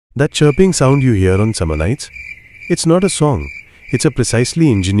That chirping sound you hear on summer nights? It's not a song. It's a precisely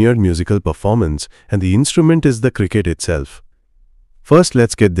engineered musical performance, and the instrument is the cricket itself. First,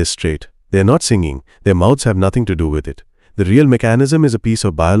 let's get this straight. They're not singing. Their mouths have nothing to do with it. The real mechanism is a piece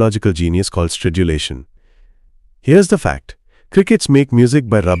of biological genius called stridulation. Here's the fact. Crickets make music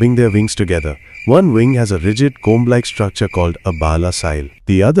by rubbing their wings together. One wing has a rigid comb-like structure called a bala sail.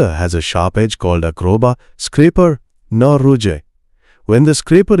 The other has a sharp edge called a kroba, scraper, nor ruge. When the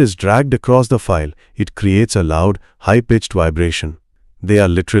scraper is dragged across the file, it creates a loud, high-pitched vibration. They are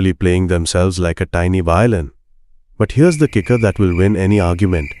literally playing themselves like a tiny violin. But here's the kicker that will win any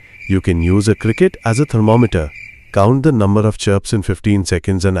argument. You can use a cricket as a thermometer. Count the number of chirps in 15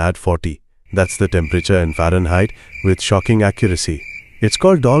 seconds and add 40. That's the temperature in Fahrenheit with shocking accuracy. It's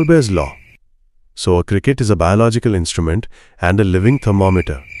called Dolbear's law. So a cricket is a biological instrument and a living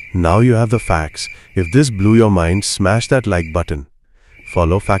thermometer. Now you have the facts. If this blew your mind, smash that like button.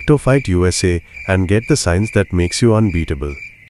 Follow Facto Fight USA and get the science that makes you unbeatable.